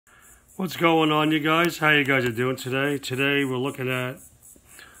What's going on, you guys? How you guys are doing today? Today we're looking at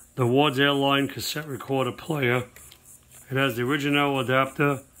the Ward's Ariline cassette recorder player. It has the original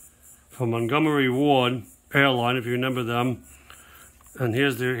adapter from Montgomery Ward Airline, if you remember them. And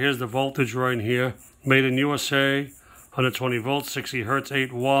here's the voltage right here. Made in USA, 120 volts, 60 hertz,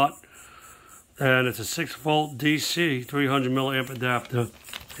 8 watt. And it's a 6 volt DC, 300 milliamp adapter.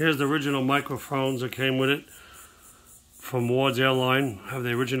 Here's the original microphones that came with it from Ward's Airline. Have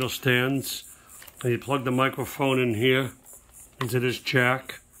the original stands. And you plug the microphone in here, into this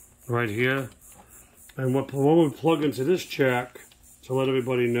jack right here. And what we plug into this jack, to let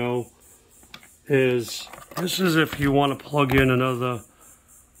everybody know, is this is if you want to plug in another.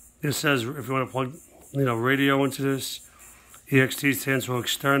 This says if you want to plug, radio into this. EXT stands for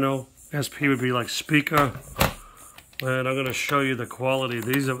external. SP would be like speaker. And I'm going to show you the quality.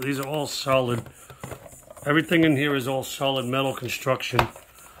 These are all solid. Everything in here is all solid metal construction.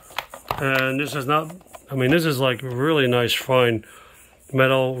 And this is not, this is like really nice fine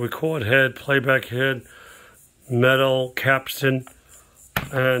metal record head, playback head, metal capstan.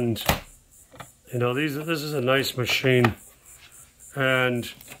 And this is a nice machine.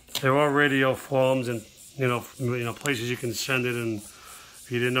 And there are radio forms and places you can send it, and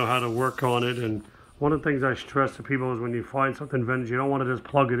if you didn't know how to work on it. And one of the things I stress to people is when you find something vintage, you don't want to just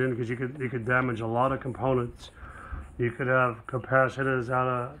plug it in, because you could damage a lot of components. You could have capacitors out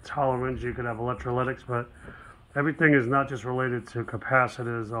of tolerance, you could have electrolytics, but everything is not just related to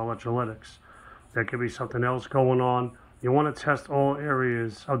capacitors or electrolytics. There could be something else going on. You want to test all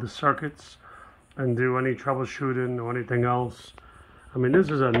areas of the circuits and do any troubleshooting or anything else. This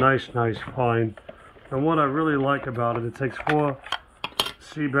is a nice find. And what I really like about it, it takes 4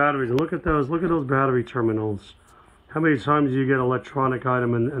 C batteries. And look at those battery terminals. How many times do you get an electronic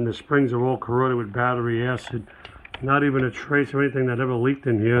item and the springs are all corroded with battery acid? Not even a trace of anything that ever leaked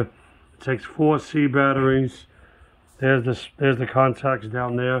in here. It takes 4 C batteries. There's the contacts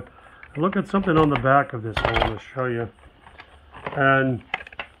down there. And look at something on the back of this I want to show you. And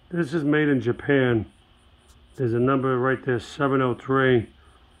this is made in Japan. There's a number right there, 703.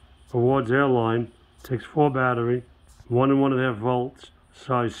 Ward's Airline. Takes 4 battery, 1 and 1.5 volts,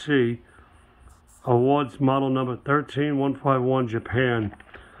 size C. Ward's model number 13151, Japan.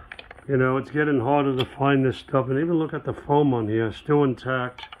 It's getting harder to find this stuff, and even look at the foam on here, still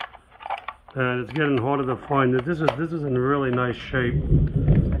intact. And it's getting harder to find it. This is in really nice shape.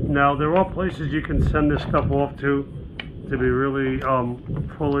 Now there are places you can send this stuff off to be really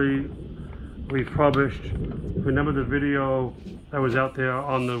fully refurbished. Remember the video that was out there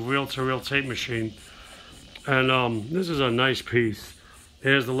on the reel-to-reel tape machine? And this is a nice piece.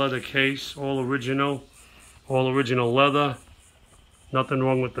 There's the leather case, all original leather. Nothing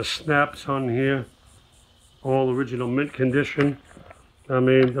wrong with the snaps on here. All original mint condition.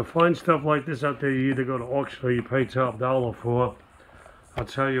 To find stuff like this out there, you either go to auction or you pay top dollar for. I'll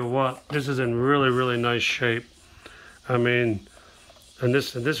tell you what, this is in really nice shape. And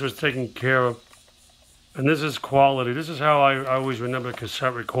this was taken care of. And this is quality. This is how I always remember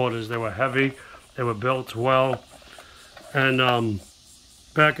cassette recorders. They were heavy. They were built well. And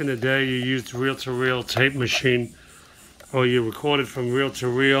back in the day, you used reel-to-reel tape machine, or you recorded from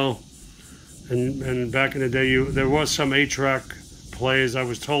reel-to-reel. And back in the day, there was some 8-track players, I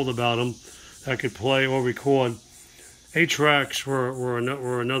was told about them, that could play or record. 8-tracks were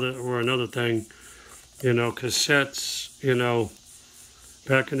another thing. Cassettes,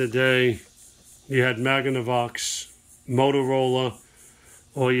 back in the day, you had Magnavox, Motorola,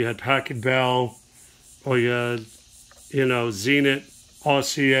 or you had Packard Bell, or you had, Zenith,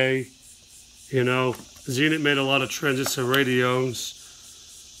 RCA. Zenith made a lot of transistor radios,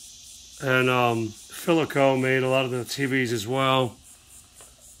 and Philico made a lot of the TVs as well.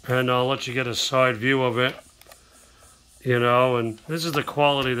 And I'll let you get a side view of it, and this is the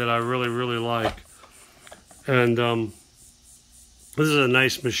quality that I really like. And this is a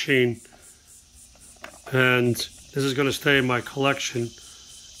nice machine, and this is going to stay in my collection.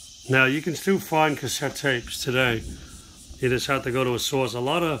 Now you can still find cassette tapes today. You just have to go to a source. A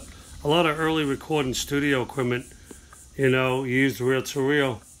lot of early recording studio equipment, used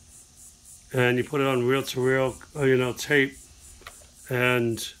reel-to-reel, and you put it on reel-to-reel, tape.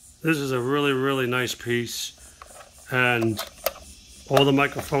 And this is a really nice piece. And all the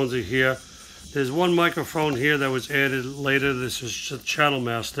microphones are here. There's one microphone here that was added later. This is Channel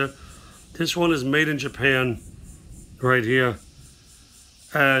Master. This one is made in Japan, right here.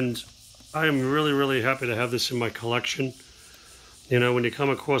 And I am really happy to have this in my collection. When you come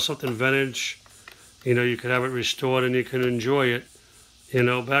across something vintage, you can have it restored and you can enjoy it.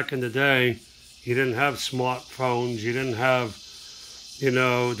 Back in the day, you didn't have smartphones, you didn't have, you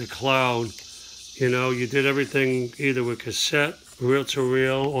know, the cloud. You know, you did everything either with cassette,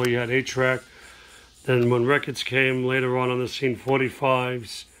 reel-to-reel, or you had 8-track. Then when records came later on the scene,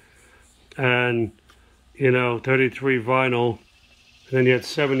 45s, and, you know, 33 vinyl, and then you had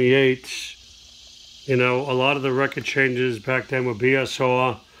 78s. You know, a lot of the record changes back then were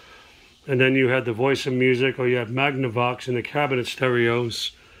BSR, and then you had the Voice of Music, or you had Magnavox in the cabinet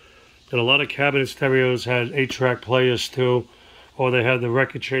stereos. And a lot of cabinet stereos had 8-track players too, or they had the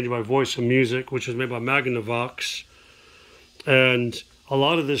record change by Voice of Music, which was made by Magnavox. And a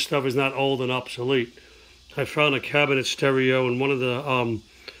lot of this stuff is not old and obsolete. I found a cabinet stereo in one of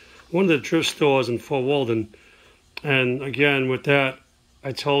the thrift stores in Fort Walden, and again with that,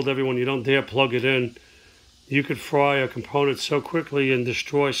 I told everyone you don't dare plug it in. You could fry a component so quickly and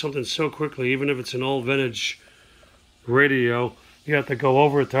destroy something so quickly, even if it's an old vintage radio. You have to go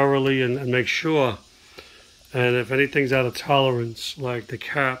over it thoroughly and make sure. And if anything's out of tolerance, like the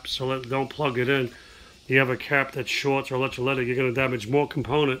cap, so don't plug it in. You have a cap that shorts or electrolytic, you're going to damage more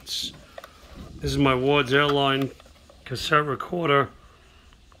components. This is my Ward's Airline cassette recorder.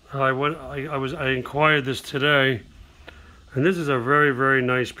 I inquired this today, and this is a very, very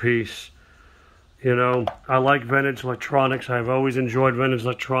nice piece. You know, I like vintage electronics. I've always enjoyed vintage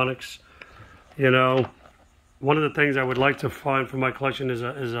electronics. You know, one of the things I would like to find for my collection is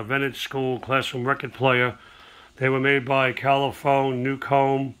a vintage school classroom record player. They were made by Caliphone,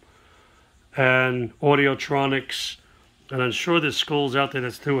 Newcomb, and Audiotronics. And I'm sure there's schools out there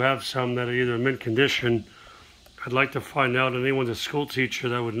that still have some that are either in mint condition. I'd like to find out if anyone's a school teacher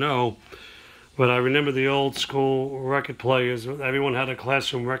that would know. But I remember the old school record players. Everyone had a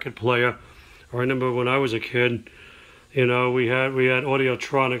classroom record player. I remember when I was a kid, you know, we had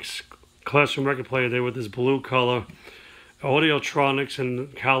Audiotronics classroom record player. They were this blue color. Audiotronics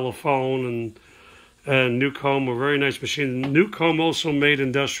and Caliphone and Newcomb were very nice machines. Newcomb also made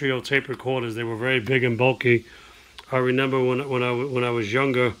industrial tape recorders. They were very big and bulky. I remember when I was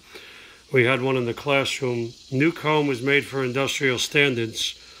younger, we had one in the classroom. Newcomb was made for industrial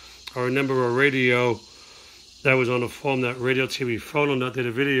standards. I remember a radio that was on a form that Radio TV Phononut did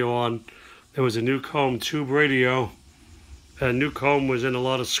a video on. There was a Newcomb tube radio, and Newcomb was in a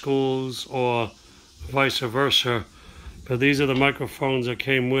lot of schools or vice versa. But these are the microphones that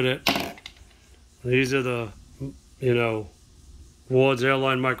came with it. These are the, you know, Ward's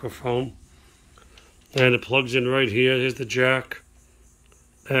Airline microphone. And it plugs in right here. Here's the jack.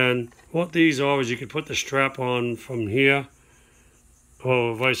 And what these are is you could put the strap on from here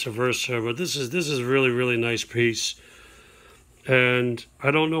or vice versa. But this is really, really nice piece. And I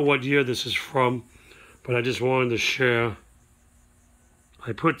don't know what year this is from, but I just wanted to share.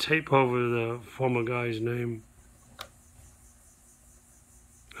 I put tape over the former guy's name.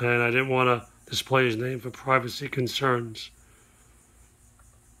 And I didn't want to display his name for privacy concerns.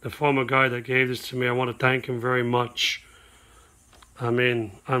 The former guy that gave this to me, I want to thank him very much. I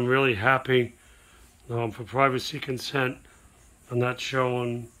mean, I'm really happy. For privacy consent, I'm not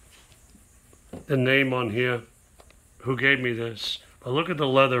showing the name on here who gave me this. But look at the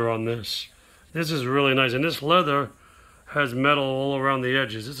leather on this. This is really nice. And this leather has metal all around the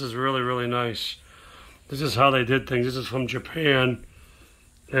edges. This is really, really nice. This is how they did things. This is from Japan.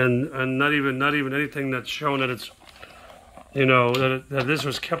 And not even anything that's showing that it's, you know, that this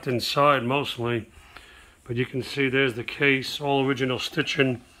was kept inside mostly. But you can see there's the case, all original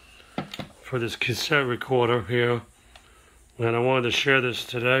stitching for this cassette recorder here. And I wanted to share this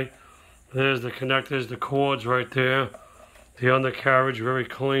today. There's the connectors, the cords right there. The undercarriage, very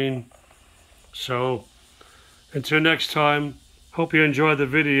clean. So, until next time, hope you enjoyed the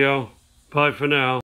video. Bye for now.